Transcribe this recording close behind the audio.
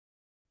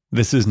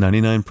This is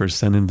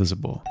 99%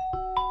 Invisible.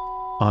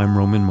 I'm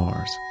Roman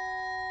Mars.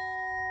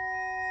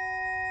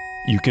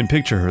 You can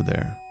picture her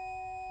there,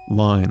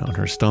 lying on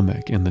her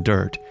stomach in the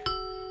dirt,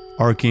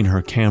 arcing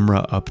her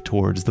camera up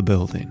towards the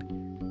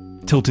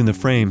building, tilting the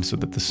frame so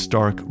that the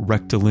stark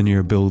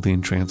rectilinear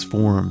building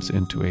transforms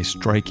into a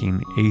striking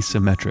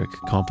asymmetric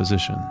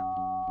composition.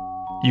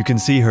 You can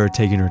see her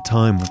taking her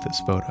time with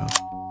this photo,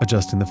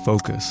 adjusting the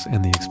focus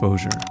and the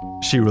exposure.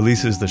 She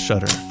releases the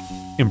shutter,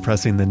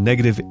 impressing the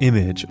negative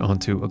image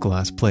onto a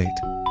glass plate.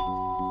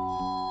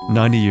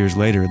 90 years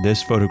later,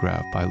 this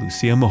photograph by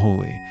Lucia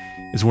Moholy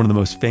is one of the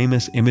most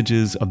famous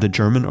images of the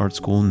German art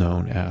school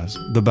known as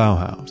the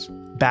Bauhaus.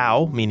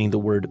 Bau meaning the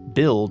word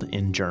build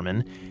in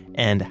German,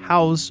 and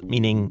Haus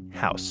meaning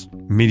house.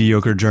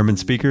 Mediocre German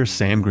speaker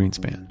Sam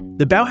Greenspan.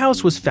 The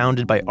Bauhaus was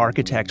founded by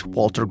architect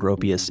Walter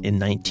Gropius in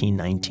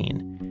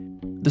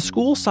 1919. The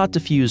school sought to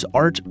fuse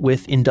art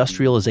with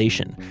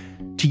industrialization,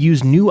 to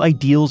use new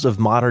ideals of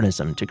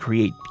modernism to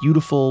create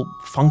beautiful,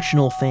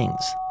 functional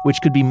things,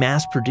 which could be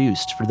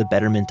mass-produced for the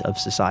betterment of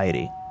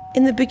society.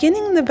 In the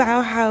beginning, the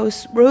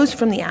Bauhaus rose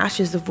from the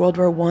ashes of World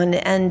War I,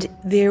 and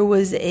there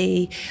was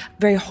a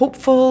very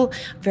hopeful,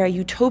 very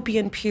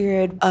utopian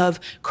period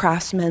of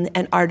craftsmen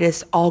and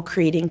artists all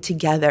creating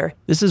together.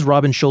 This is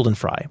Robin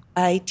Schuldenfrei.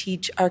 I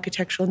teach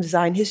architectural and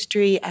design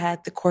history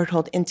at the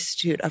Courtauld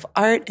Institute of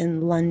Art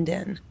in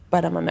London,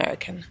 but I'm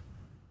American.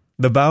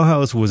 The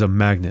Bauhaus was a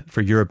magnet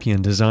for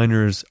European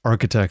designers,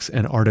 architects,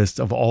 and artists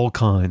of all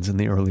kinds in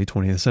the early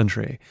 20th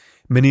century,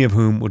 many of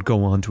whom would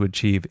go on to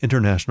achieve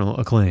international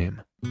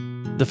acclaim.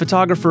 The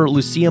photographer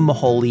Lucia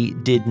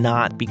Moholy did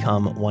not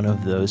become one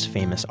of those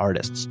famous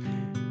artists.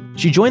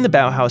 She joined the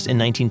Bauhaus in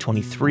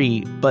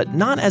 1923, but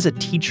not as a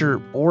teacher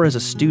or as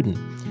a student.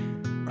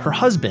 Her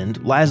husband,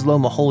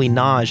 Laszlo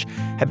Moholy-Nagy,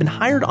 had been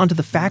hired onto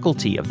the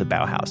faculty of the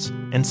Bauhaus,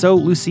 and so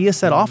Lucia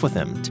set off with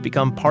him to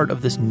become part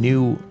of this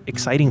new,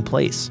 exciting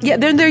place. Yeah,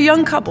 they're a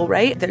young couple,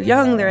 right? They're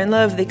young, they're in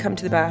love, they come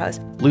to the Bauhaus.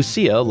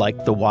 Lucia,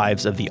 like the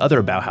wives of the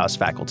other Bauhaus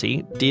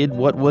faculty, did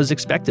what was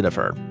expected of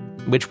her,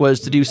 which was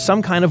to do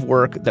some kind of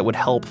work that would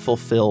help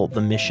fulfill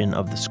the mission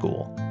of the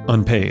school.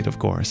 Unpaid, of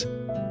course.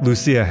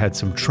 Lucia had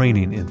some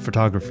training in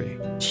photography.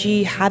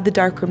 She had the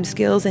darkroom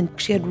skills, and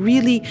she had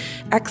really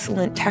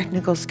excellent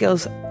technical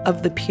skills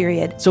of the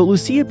period. So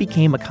Lucia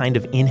became a kind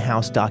of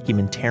in-house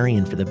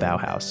documentarian for the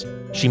Bauhaus.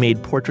 She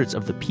made portraits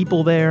of the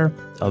people there,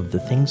 of the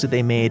things that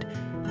they made,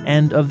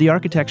 and of the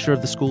architecture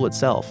of the school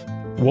itself.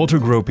 Walter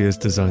Gropius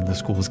designed the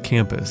school's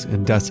campus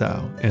in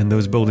Dessau, and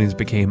those buildings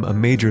became a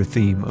major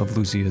theme of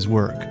Lucia's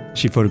work.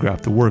 She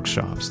photographed the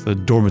workshops, the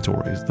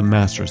dormitories, the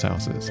master's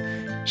houses.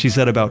 She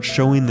set about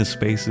showing the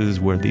spaces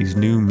where these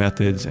new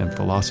methods and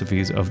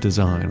philosophies of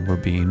design were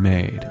being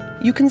made.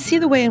 You can see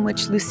the way in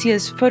which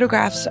Lucia's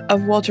photographs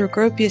of Walter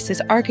Gropius's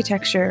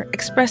architecture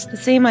express the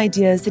same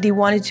ideas that he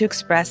wanted to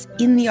express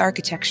in the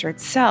architecture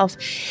itself,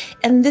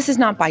 and this is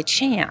not by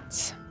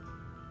chance.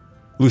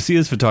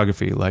 Lucia's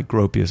photography, like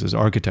Gropius's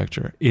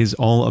architecture, is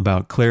all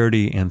about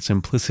clarity and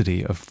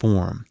simplicity of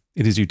form.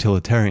 It is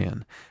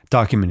utilitarian,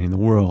 documenting the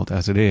world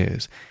as it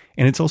is,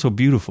 and it's also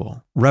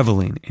beautiful,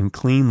 reveling in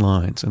clean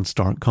lines and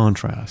stark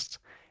contrasts.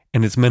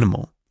 And it's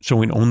minimal,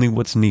 showing only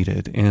what's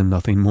needed and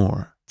nothing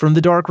more. From the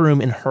darkroom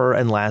in her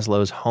and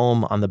Laszlo's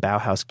home on the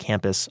Bauhaus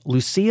campus,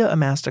 Lucia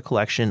amassed a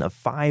collection of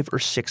 500 or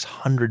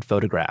 600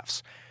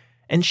 photographs.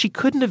 And she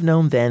couldn't have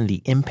known then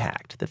the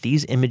impact that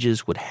these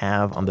images would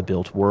have on the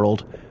built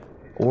world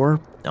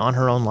or on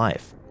her own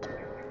life.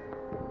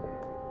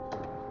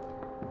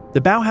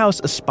 The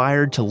Bauhaus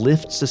aspired to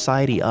lift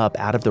society up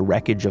out of the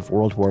wreckage of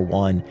World War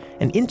I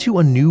and into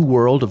a new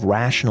world of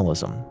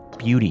rationalism,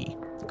 beauty,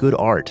 good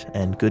art,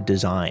 and good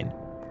design,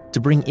 to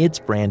bring its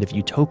brand of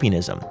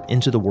utopianism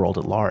into the world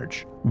at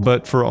large.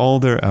 But for all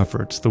their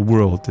efforts, the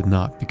world did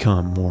not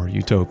become more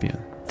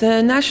utopian.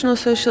 The National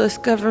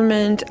Socialist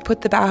government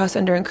put the Bauhaus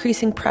under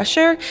increasing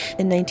pressure.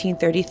 In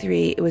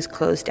 1933, it was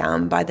closed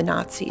down by the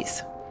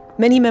Nazis.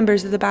 Many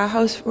members of the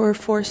Bauhaus were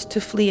forced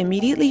to flee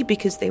immediately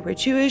because they were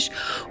Jewish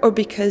or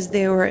because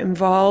they were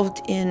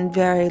involved in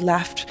very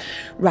left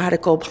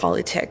radical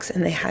politics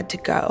and they had to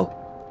go.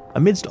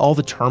 Amidst all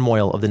the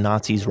turmoil of the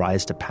Nazis'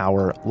 rise to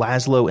power,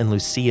 Laszlo and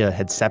Lucia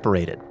had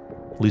separated.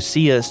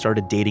 Lucia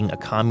started dating a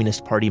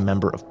Communist Party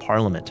member of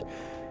parliament.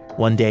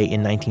 One day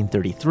in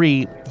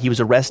 1933, he was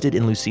arrested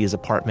in Lucia's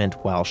apartment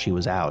while she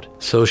was out.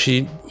 So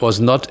she was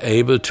not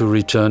able to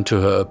return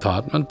to her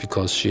apartment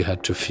because she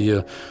had to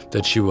fear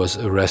that she was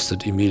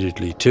arrested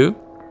immediately too.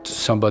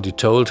 Somebody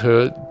told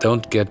her,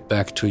 don't get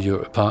back to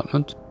your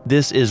apartment.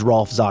 This is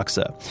Rolf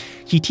Sachse.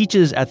 He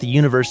teaches at the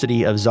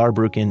University of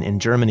Saarbrücken in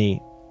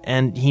Germany,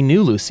 and he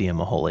knew Lucia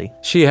Moholy.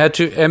 She had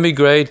to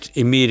emigrate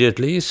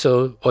immediately,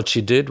 so what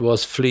she did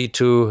was flee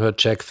to her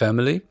Czech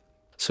family.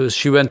 So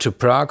she went to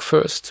Prague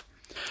first.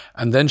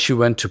 And then she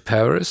went to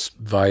Paris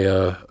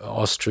via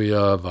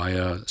Austria,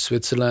 via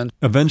Switzerland.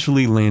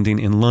 Eventually landing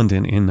in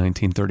London in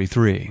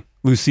 1933.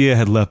 Lucia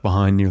had left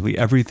behind nearly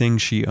everything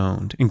she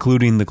owned,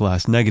 including the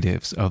glass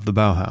negatives of the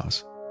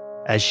Bauhaus.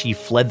 As she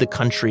fled the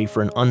country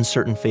for an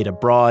uncertain fate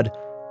abroad,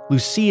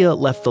 Lucia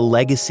left the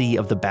legacy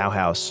of the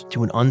Bauhaus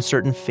to an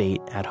uncertain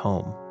fate at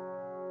home.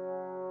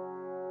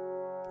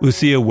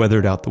 Lucia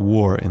weathered out the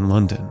war in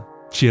London.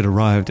 She had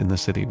arrived in the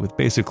city with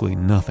basically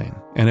nothing,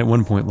 and at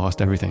one point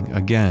lost everything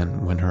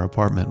again when her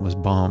apartment was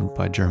bombed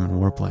by German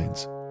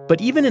warplanes. But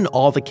even in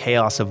all the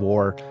chaos of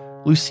war,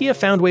 Lucia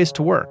found ways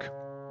to work.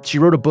 She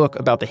wrote a book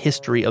about the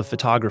history of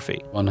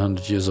photography.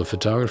 100 Years of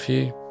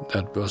Photography,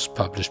 that was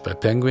published by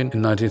Penguin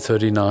in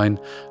 1939.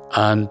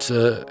 And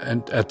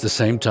at the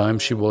same time,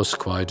 she was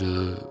quite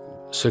a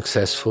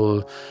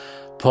successful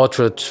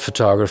portrait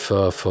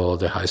photographer for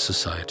the high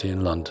society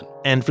in London.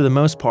 And for the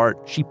most part,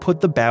 she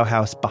put the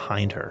Bauhaus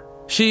behind her.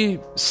 She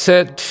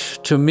said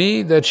to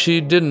me that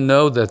she didn't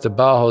know that the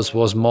Bauhaus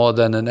was more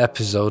than an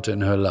episode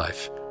in her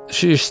life.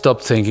 She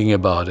stopped thinking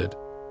about it.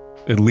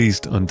 At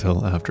least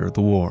until after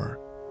the war.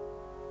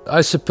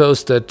 I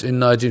suppose that in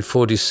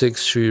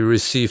 1946 she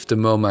received the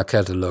MoMA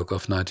catalogue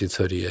of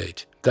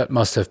 1938. That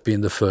must have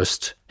been the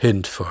first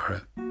hint for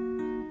her.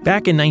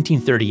 Back in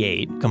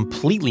 1938,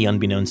 completely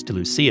unbeknownst to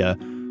Lucia,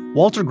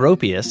 Walter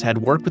Gropius had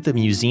worked with the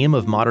Museum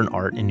of Modern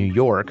Art in New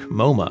York,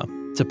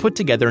 MoMA, to put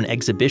together an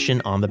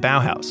exhibition on the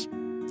Bauhaus.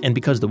 And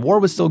because the war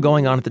was still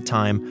going on at the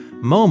time,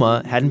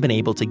 MoMA hadn't been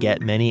able to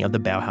get many of the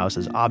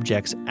Bauhaus's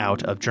objects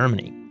out of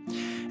Germany.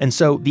 And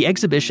so the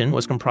exhibition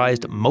was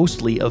comprised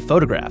mostly of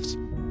photographs,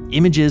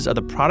 images of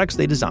the products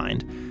they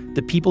designed,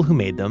 the people who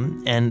made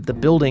them, and the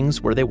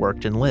buildings where they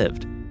worked and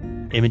lived.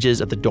 Images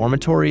of the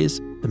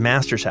dormitories, the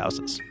master's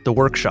houses, the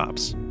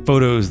workshops.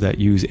 Photos that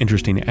use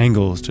interesting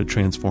angles to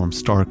transform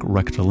stark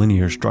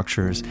rectilinear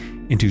structures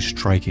into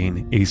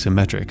striking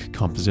asymmetric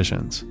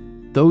compositions.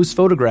 Those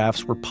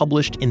photographs were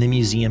published in the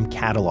museum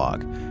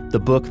catalog, the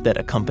book that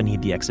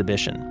accompanied the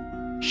exhibition.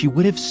 She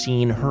would have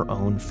seen her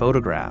own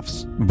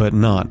photographs. But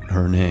not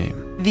her name.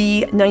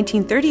 The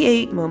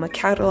 1938 MoMA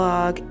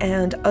catalog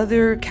and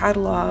other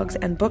catalogs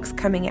and books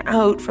coming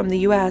out from the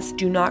U.S.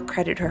 do not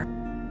credit her.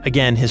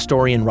 Again,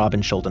 historian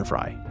Robin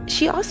Schuldenfrei.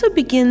 She also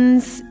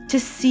begins to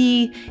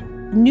see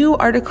new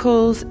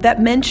articles that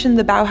mention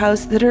the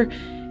Bauhaus that are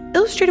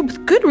illustrated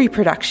with good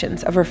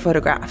reproductions of her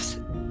photographs.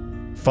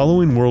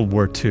 Following World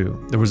War II,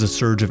 there was a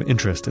surge of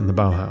interest in the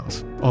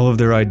Bauhaus. All of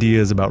their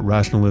ideas about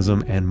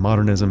rationalism and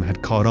modernism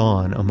had caught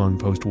on among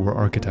post-war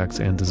architects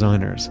and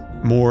designers.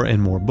 More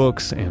and more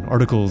books and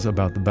articles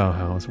about the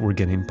Bauhaus were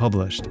getting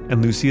published,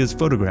 and Lucia's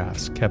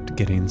photographs kept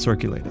getting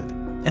circulated.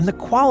 And the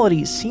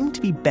quality seemed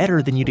to be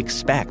better than you'd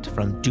expect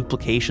from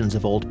duplications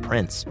of old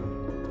prints.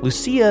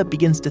 Lucia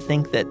begins to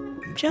think that,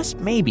 just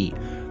maybe,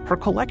 her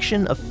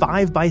collection of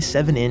 5 by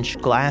 7-inch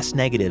glass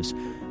negatives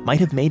might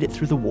have made it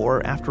through the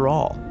war after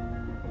all.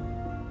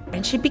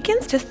 And she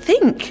begins to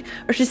think,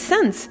 or to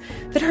sense,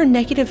 that her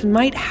negatives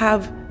might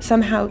have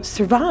somehow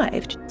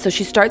survived. So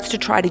she starts to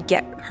try to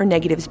get her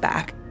negatives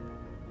back.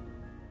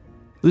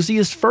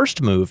 Lucia's first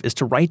move is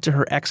to write to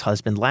her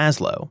ex-husband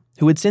Laszlo,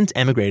 who had since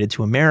emigrated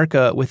to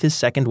America with his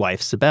second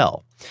wife,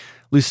 Sibel.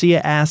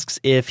 Lucia asks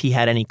if he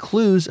had any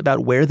clues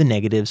about where the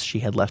negatives she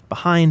had left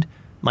behind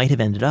might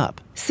have ended up.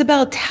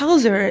 Sibel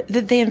tells her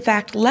that they in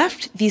fact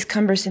left these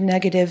cumbersome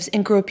negatives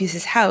in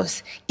Gropius's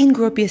house, in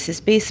Gropius's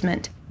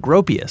basement.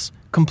 Gropius,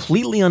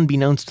 completely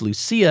unbeknownst to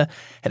Lucia,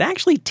 had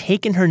actually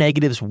taken her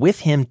negatives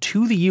with him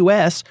to the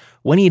U.S.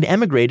 when he had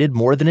emigrated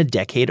more than a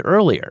decade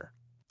earlier.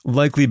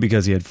 Likely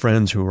because he had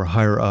friends who were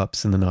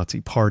higher-ups in the Nazi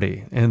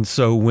party, and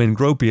so when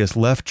Gropius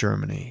left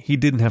Germany, he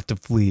didn't have to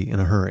flee in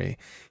a hurry.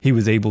 He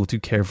was able to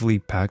carefully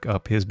pack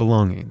up his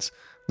belongings,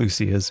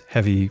 Lucia's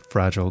heavy,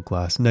 fragile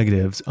glass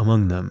negatives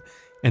among them,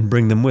 and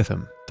bring them with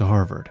him to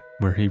Harvard,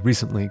 where he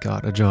recently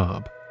got a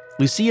job.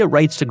 Lucia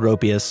writes to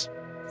Gropius,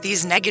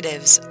 "These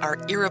negatives are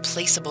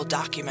irreplaceable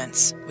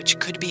documents which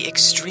could be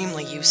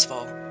extremely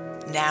useful,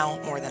 now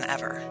more than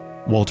ever."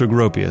 Walter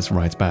Gropius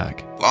writes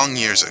back, "Long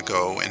years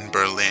ago in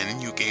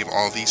Berlin, you gave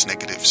all these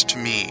negatives to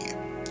me.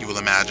 You will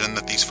imagine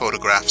that these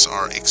photographs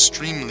are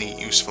extremely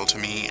useful to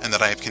me and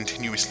that I have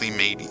continuously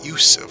made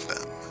use of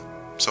them.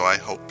 So I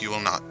hope you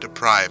will not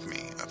deprive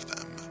me of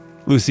them."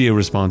 Lucia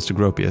responds to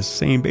Gropius,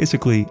 saying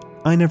basically,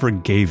 "I never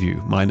gave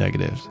you my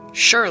negatives."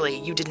 "Surely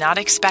you did not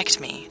expect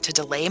me to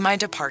delay my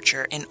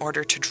departure in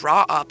order to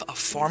draw up a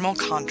formal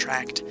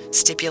contract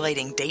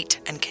stipulating date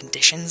and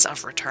conditions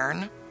of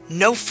return?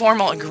 No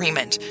formal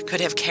agreement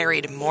could have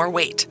carried more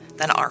weight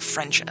than our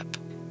friendship.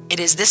 It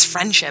is this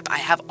friendship I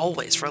have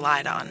always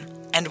relied on,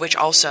 and which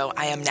also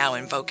I am now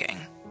invoking."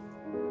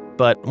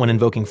 But when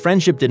invoking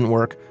friendship didn't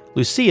work,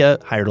 Lucia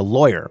hired a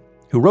lawyer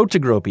who wrote to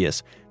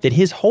Gropius that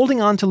his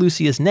holding on to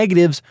Lucia's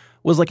negatives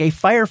was like a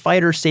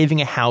firefighter saving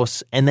a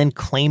house and then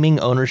claiming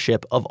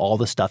ownership of all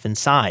the stuff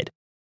inside.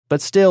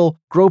 But still,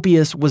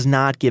 Gropius was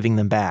not giving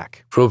them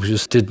back.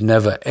 Gropius did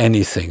never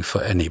anything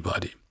for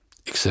anybody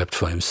except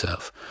for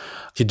himself.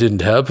 He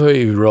didn't help her.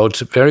 He wrote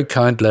very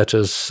kind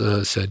letters,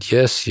 said,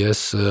 yes,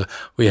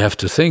 we have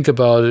to think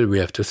about it, we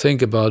have to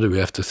think about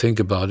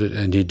it,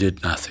 and he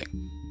did nothing.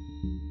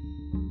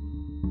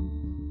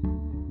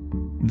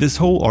 This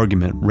whole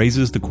argument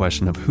raises the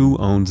question of who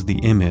owns the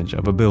image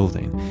of a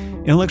building.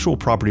 Intellectual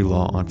property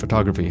law on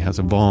photography has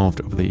evolved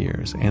over the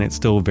years, and it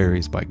still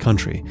varies by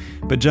country.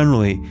 But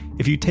generally,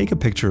 if you take a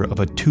picture of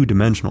a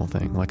two-dimensional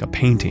thing, like a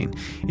painting,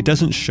 it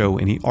doesn't show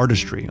any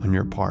artistry on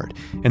your part,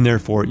 and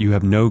therefore you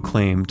have no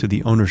claim to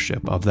the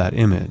ownership of that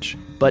image.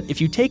 But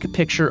if you take a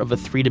picture of a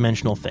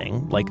three-dimensional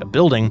thing, like a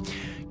building,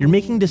 you're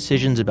making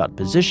decisions about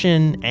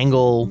position,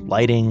 angle,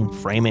 lighting,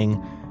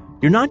 framing.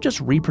 You're not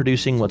just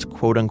reproducing what's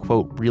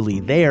quote-unquote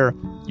really there,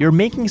 you're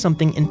making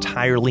something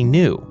entirely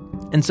new.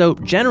 And so,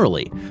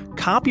 generally,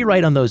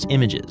 copyright on those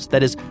images,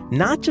 that is,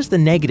 not just the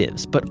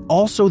negatives, but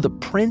also the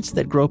prints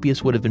that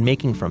Gropius would have been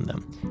making from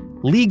them,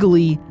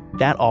 legally,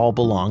 that all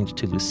belonged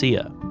to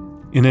Lucia.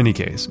 In any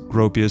case,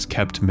 Gropius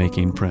kept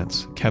making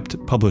prints,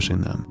 kept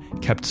publishing them,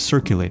 kept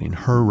circulating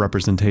her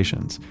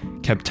representations,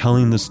 kept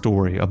telling the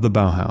story of the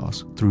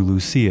Bauhaus through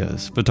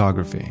Lucia's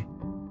photography.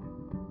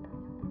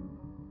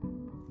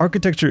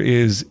 Architecture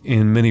is,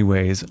 in many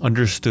ways,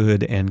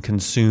 understood and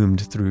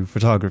consumed through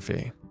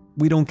photography.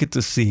 We don't get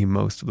to see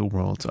most of the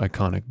world's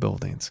iconic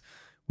buildings.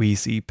 We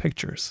see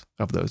pictures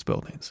of those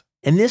buildings.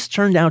 And this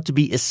turned out to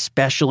be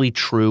especially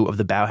true of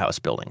the Bauhaus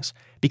buildings,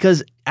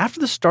 because after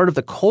the start of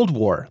the Cold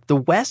War, the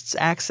West's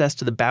access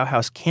to the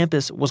Bauhaus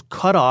campus was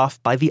cut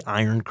off by the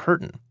Iron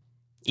Curtain.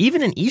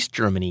 Even in East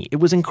Germany, it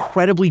was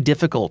incredibly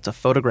difficult to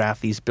photograph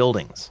these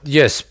buildings.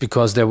 Yes,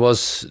 because there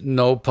was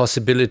no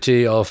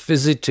possibility of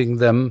visiting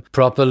them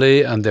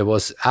properly, and there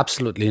was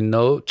absolutely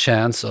no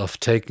chance of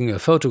taking a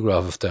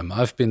photograph of them.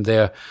 I've been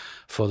there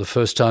for the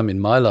first time in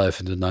my life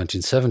in the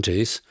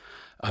 1970s.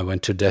 I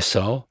went to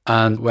Dessau,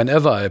 and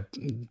whenever I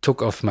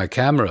took off my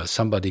camera,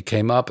 somebody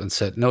came up and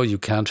said, no, you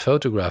can't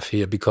photograph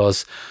here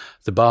because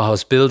the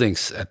Bauhaus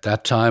buildings at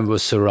that time were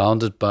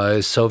surrounded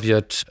by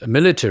Soviet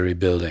military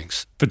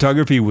buildings.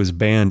 Photography was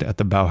banned at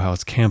the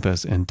Bauhaus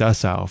campus in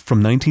Dessau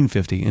from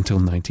 1950 until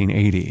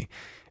 1980.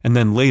 And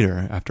then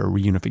later, after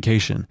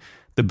reunification,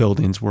 the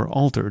buildings were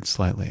altered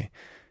slightly.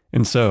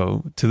 And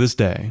so, to this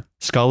day,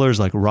 scholars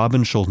like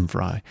Robin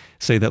Schuldenfrei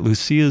say that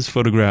Lucia's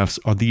photographs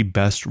are the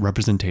best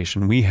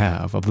representation we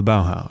have of the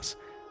Bauhaus.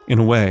 In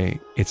a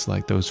way, it's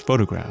like those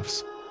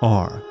photographs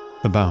are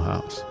the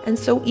Bauhaus. And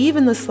so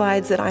even the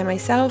slides that I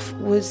myself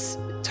was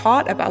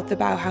taught about the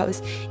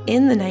Bauhaus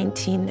in the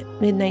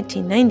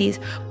mid-1990s,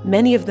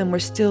 many of them were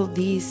still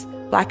these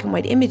black and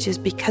white images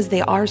because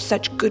they are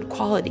such good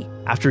quality.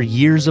 After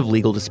years of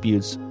legal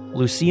disputes,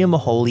 Lucia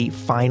Moholy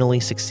finally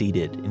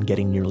succeeded in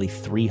getting nearly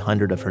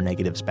 300 of her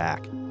negatives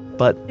back.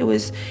 But it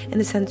was, in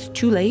a sense,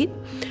 too late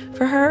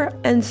for her.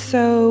 And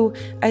so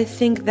I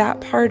think that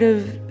part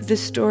of the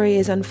story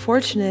is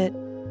unfortunate.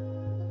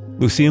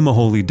 Lucia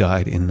Moholy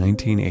died in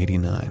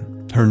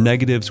 1989. Her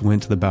negatives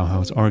went to the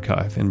Bauhaus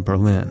archive in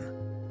Berlin.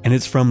 And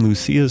it's from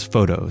Lucia's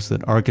photos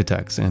that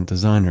architects and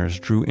designers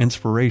drew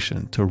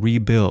inspiration to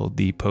rebuild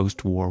the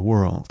post-war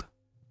world.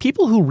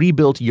 People who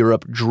rebuilt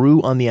Europe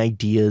drew on the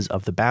ideas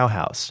of the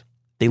Bauhaus.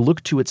 They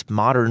looked to its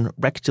modern,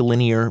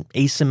 rectilinear,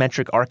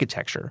 asymmetric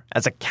architecture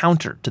as a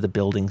counter to the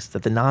buildings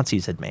that the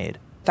Nazis had made.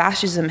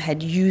 Fascism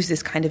had used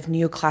this kind of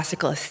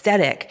neoclassical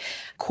aesthetic.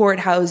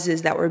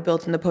 Courthouses that were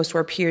built in the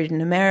post-war period in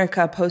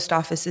America, post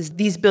offices,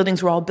 these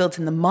buildings were all built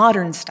in the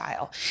modern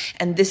style.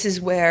 And this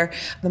is where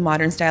the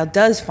modern style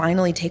does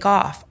finally take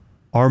off.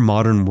 Our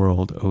modern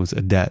world owes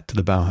a debt to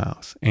the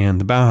Bauhaus,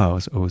 and the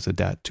Bauhaus owes a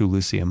debt to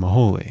Lucia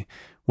Moholy,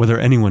 whether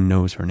anyone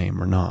knows her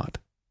name or not.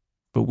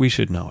 But we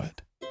should know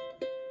it.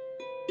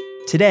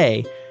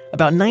 Today,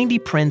 about 90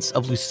 prints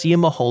of Lucia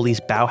Moholy's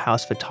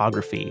Bauhaus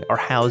photography are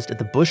housed at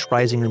the Busch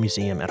Reisinger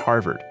Museum at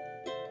Harvard.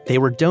 They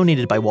were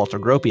donated by Walter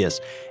Gropius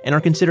and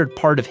are considered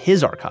part of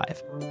his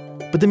archive.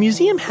 But the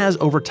museum has,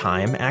 over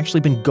time,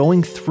 actually been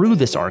going through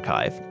this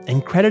archive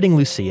and crediting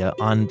Lucia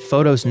on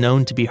photos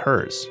known to be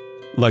hers.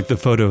 Like the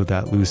photo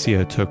that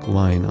Lucia took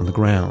lying on the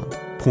ground,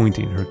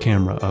 pointing her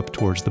camera up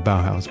towards the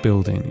Bauhaus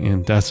building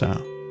in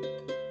Dessau.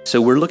 So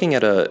we're looking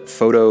at a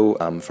photo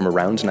from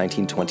around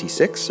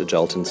 1926, a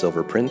gelatin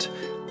silver print.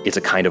 It's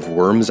a kind of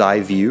worm's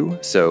eye view.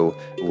 So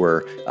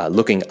we're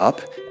looking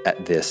up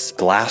at this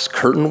glass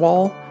curtain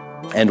wall,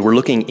 and we're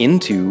looking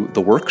into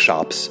the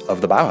workshops of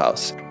the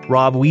Bauhaus.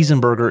 Rob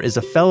Wiesenberger is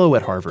a fellow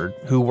at Harvard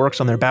who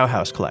works on their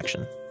Bauhaus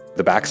collection.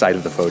 The backside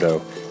of the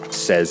photo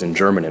says in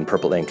German in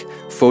purple ink,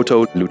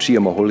 Foto Lucia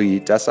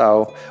Moholy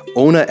Dessau,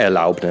 ohne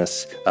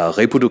Erlaubnis,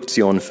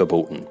 Reproduktion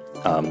verboten.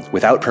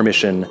 Without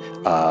permission,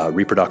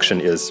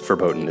 reproduction is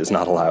verboten, is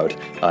not allowed,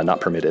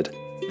 not permitted.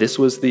 This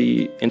was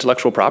the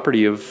intellectual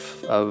property of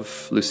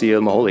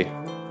Lucia Moholy.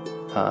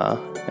 Yeah.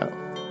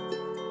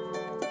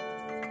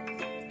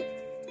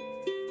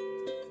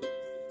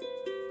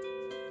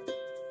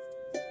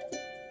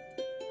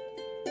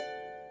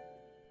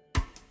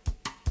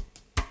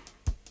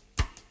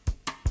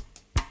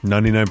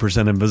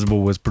 99%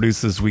 Invisible was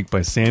produced this week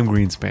by Sam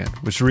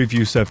Greenspan, with Sharif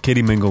Youssef,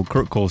 Katie Mingle,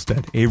 Kurt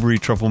Kolstad, Avery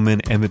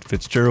Trufelman, Emmett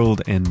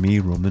Fitzgerald, and me,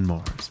 Roman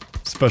Mars.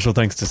 Special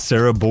thanks to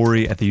Sarah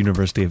Borey at the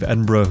University of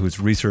Edinburgh, whose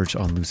research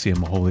on Lucia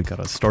Moholy got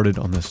us started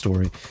on this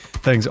story.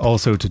 Thanks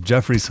also to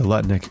Jeffrey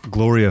Saletnik,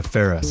 Gloria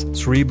Ferris,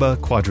 Sriba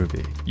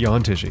Quadrivi,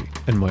 Jan Tichy,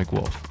 and Mike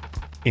Wolf.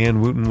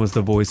 Ann Wooten was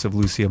the voice of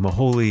Lucia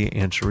Moholy,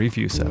 and Sharif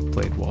Youssef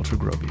played Walter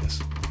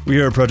Gropius.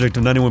 We are a project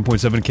of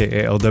 91.7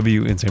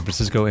 KALW in San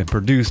Francisco and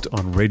produced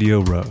on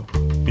Radio Row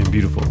in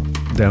beautiful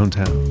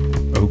downtown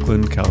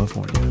Oakland,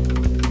 California.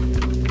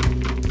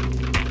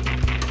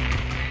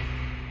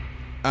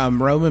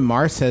 Roman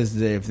Mars says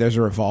that if there's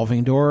a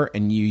revolving door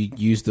and you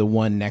use the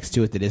one next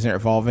to it that isn't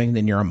revolving,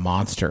 then you're a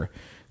monster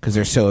because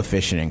they're so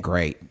efficient and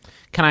great.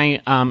 Can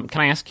I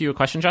ask you a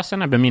question,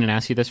 Justin? I've been meaning to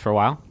ask you this for a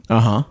while.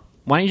 Uh-huh.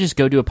 Why don't you just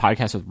go do a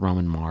podcast with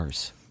Roman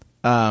Mars?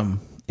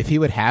 If he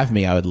would have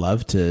me, I would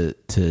love to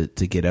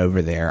get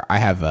over there. I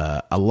have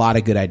a lot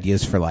of good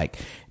ideas for, like,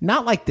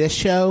 not like this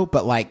show,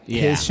 but like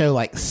his show,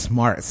 like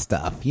smart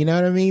stuff. You know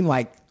what I mean?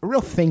 Like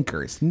real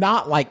thinkers.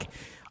 Not like,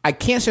 I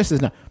can't stress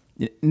this,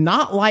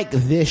 not like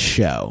this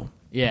show,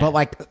 but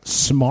like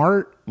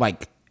smart,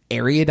 like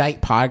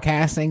erudite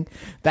podcasting.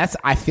 That's,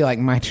 I feel like,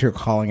 my true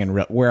calling and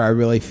where I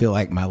really feel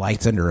like my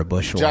light's under a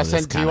bushel.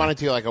 Justin, do you want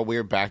to do like a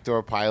weird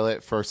backdoor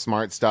pilot for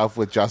smart stuff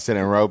with Justin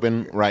and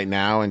Robin right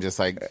now and just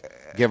like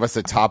give us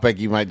a topic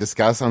you might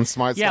discuss on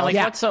smart stuff? Like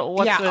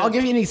I'll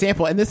give you an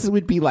example, and this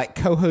would be like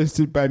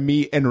co-hosted by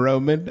me and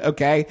Roman.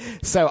 Okay,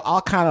 so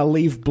I'll kind of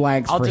leave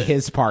blanks for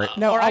his part.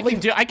 No, I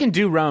can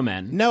do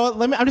Roman. No,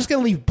 I'm just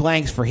gonna leave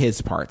blanks for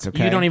his parts.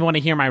 Okay, you don't even want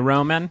to hear my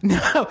Roman.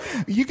 No,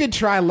 you could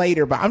try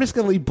later, but I'm just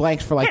gonna leave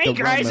blanks for like. Hey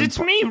guys, it's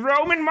me,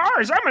 Roman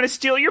Mars. I'm gonna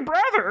steal your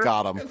brother.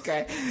 Got him.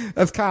 Okay,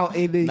 that's kind of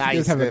he nice,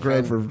 does have a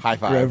Grover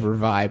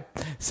vibe.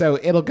 So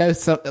it'll go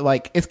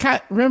like it's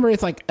kind of, remember,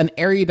 it's like an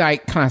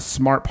erudite kind of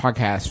smart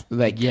podcast.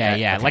 Like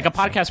like a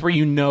podcast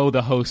where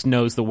the host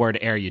knows the word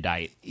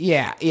erudite.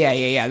 Yeah,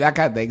 that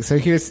kind of thing. So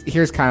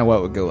here's kind of what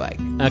it would go like.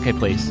 Okay,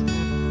 please.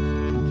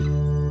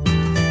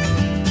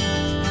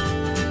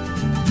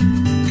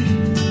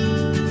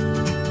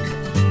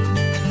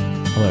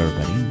 Hello,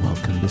 everybody.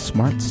 Welcome to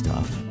Smart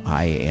Stuff.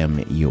 I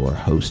am your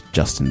host,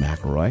 Justin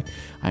McElroy.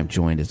 I'm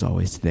joined, as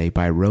always, today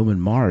by Roman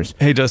Mars.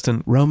 Hey,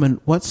 Justin. Roman,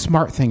 what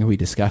smart thing are we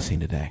discussing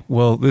today?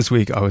 Well, this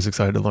week I was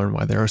excited to learn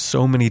why there are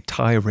so many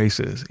tie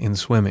races in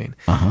swimming.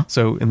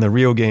 So in the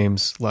Rio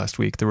Games last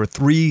week, there were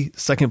 3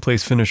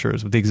 second-place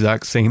finishers with the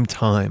exact same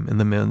time in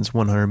the men's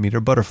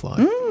 100-meter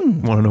butterfly.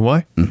 Want to know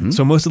why?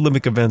 So most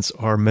Olympic events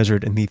are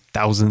measured in the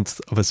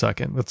thousandth of a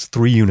second. That's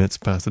 3 units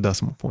past the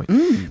decimal point.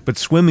 But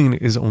swimming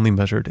is only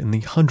measured in the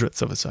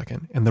hundredths of a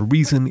second. And the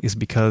reason is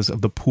because of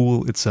the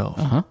pool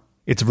itself.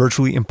 It's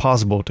virtually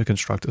impossible to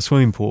construct a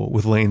swimming pool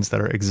with lanes that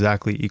are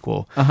exactly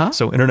equal.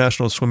 So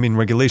international swimming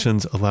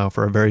regulations allow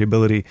for a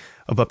variability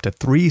of up to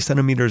 3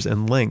 centimeters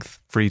in length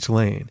for each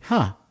lane.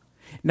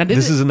 Now,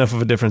 this is enough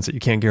of a difference that you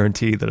can't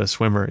guarantee that a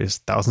swimmer is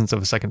thousandths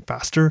of a second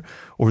faster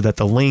or that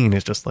the lane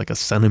is just like a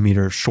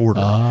centimeter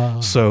shorter.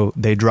 So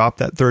they drop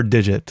that 3rd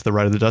digit to the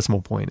right of the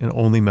decimal point and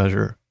only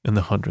measure in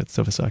the hundredths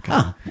of a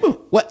second.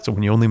 What? So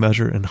when you only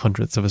measure in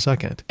hundredths of a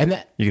second,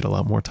 and you get a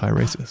lot more tie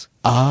races.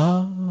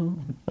 I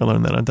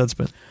learned that on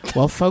Deadspin.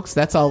 Well, folks,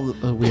 that's all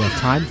we have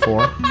time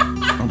for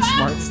on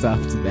Smart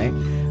Stuff today.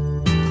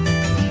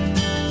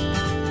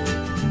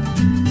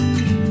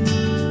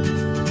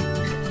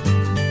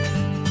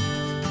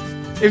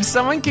 If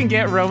someone can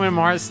get Roman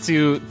Mars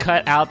to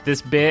cut out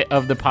this bit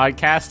of the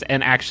podcast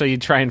and actually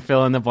try and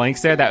fill in the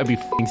blanks there, that would be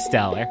f***ing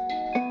stellar.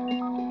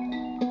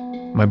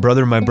 My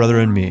Brother,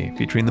 and Me,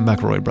 featuring the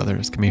McElroy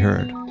brothers, can be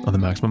heard on the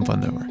Maximum Fun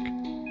Network.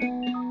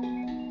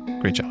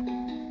 Great job.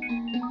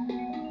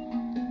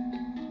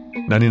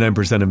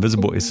 99%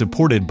 Invisible is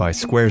supported by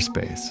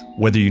Squarespace.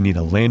 Whether you need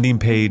a landing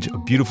page, a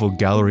beautiful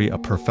gallery, a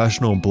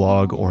professional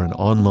blog, or an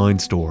online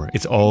store,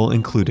 it's all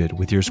included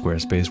with your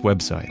Squarespace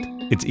website.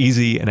 It's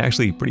easy and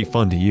actually pretty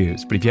fun to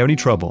use, but if you have any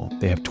trouble,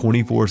 they have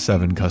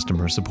 24/7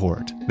 customer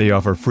support. They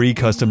offer free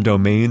custom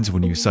domains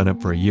when you sign up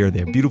for a year. They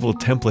have beautiful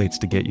templates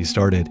to get you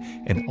started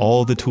and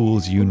all the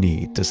tools you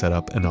need to set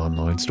up an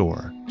online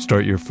store.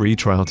 Start your free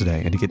trial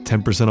today, and to get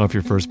 10% off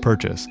your first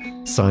purchase,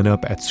 sign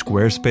up at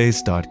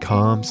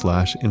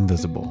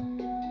squarespace.com/invisible.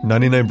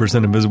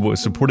 99% Invisible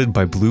is supported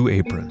by Blue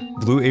Apron.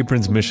 Blue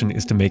Apron's mission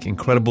is to make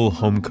incredible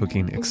home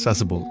cooking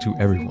accessible to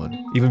everyone,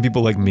 even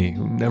people like me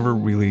who never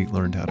really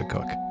learned how to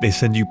cook. They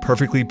send you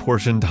perfectly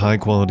portioned,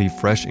 high-quality,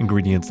 fresh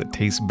ingredients that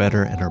taste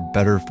better and are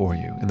better for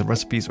you. And the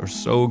recipes are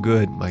so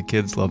good, my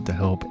kids love to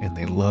help and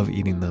they love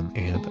eating them.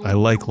 And I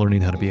like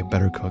learning how to be a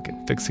better cook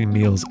and fixing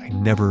meals I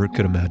never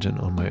could imagine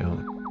on my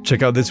own.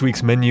 Check out this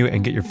week's menu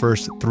and get your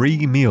first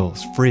 3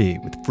 meals free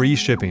with free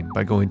shipping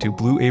by going to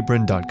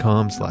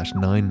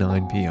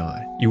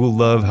blueapron.com/99pi. You will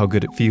love how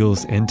good it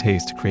feels and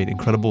tastes to create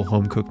incredible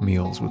home-cooked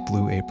meals with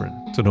Blue Apron.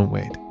 So don't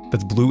wait.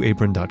 That's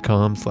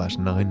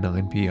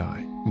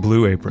blueapron.com/99pi.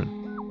 Blue Apron,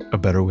 a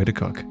better way to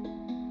cook.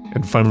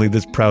 And finally,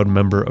 this proud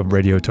member of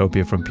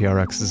Radiotopia from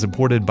PRX is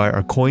supported by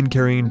our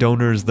coin-carrying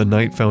donors, the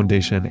Knight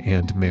Foundation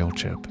and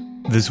MailChimp.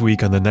 This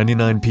week on the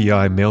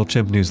 99pi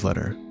MailChimp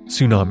newsletter,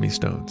 Tsunami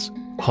Stones.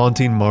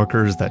 Haunting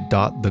markers that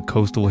dot the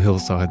coastal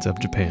hillsides of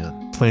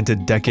Japan.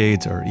 Planted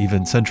decades or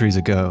even centuries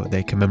ago,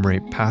 they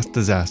commemorate past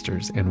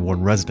disasters and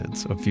warn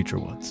residents of future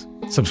ones.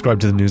 Subscribe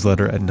to the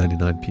newsletter at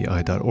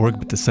 99pi.org,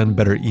 but to send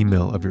better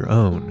email of your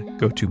own,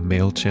 go to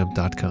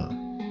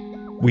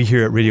MailChimp.com. We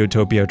here at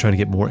Radiotopia are trying to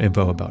get more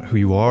info about who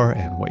you are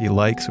and what you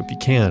like, so if you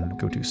can,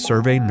 go to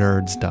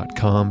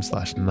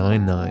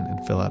surveynerds.com/99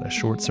 and fill out a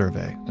short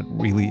survey. I'd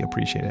really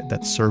appreciate it.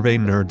 That's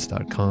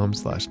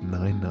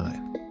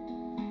surveynerds.com/99.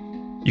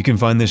 You can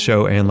find this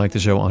show and like the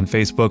show on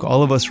Facebook.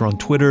 All of us are on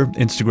Twitter,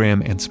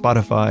 Instagram, and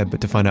Spotify.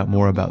 But to find out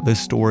more about this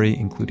story,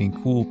 including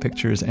cool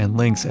pictures and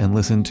links, and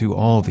listen to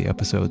all the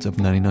episodes of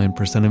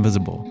 99%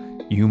 Invisible,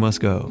 you must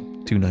go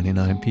to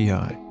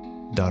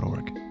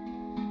 99pi.org.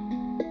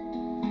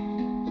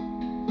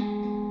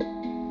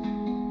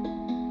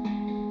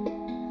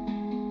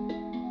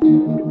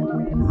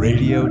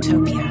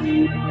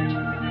 Radiotopia.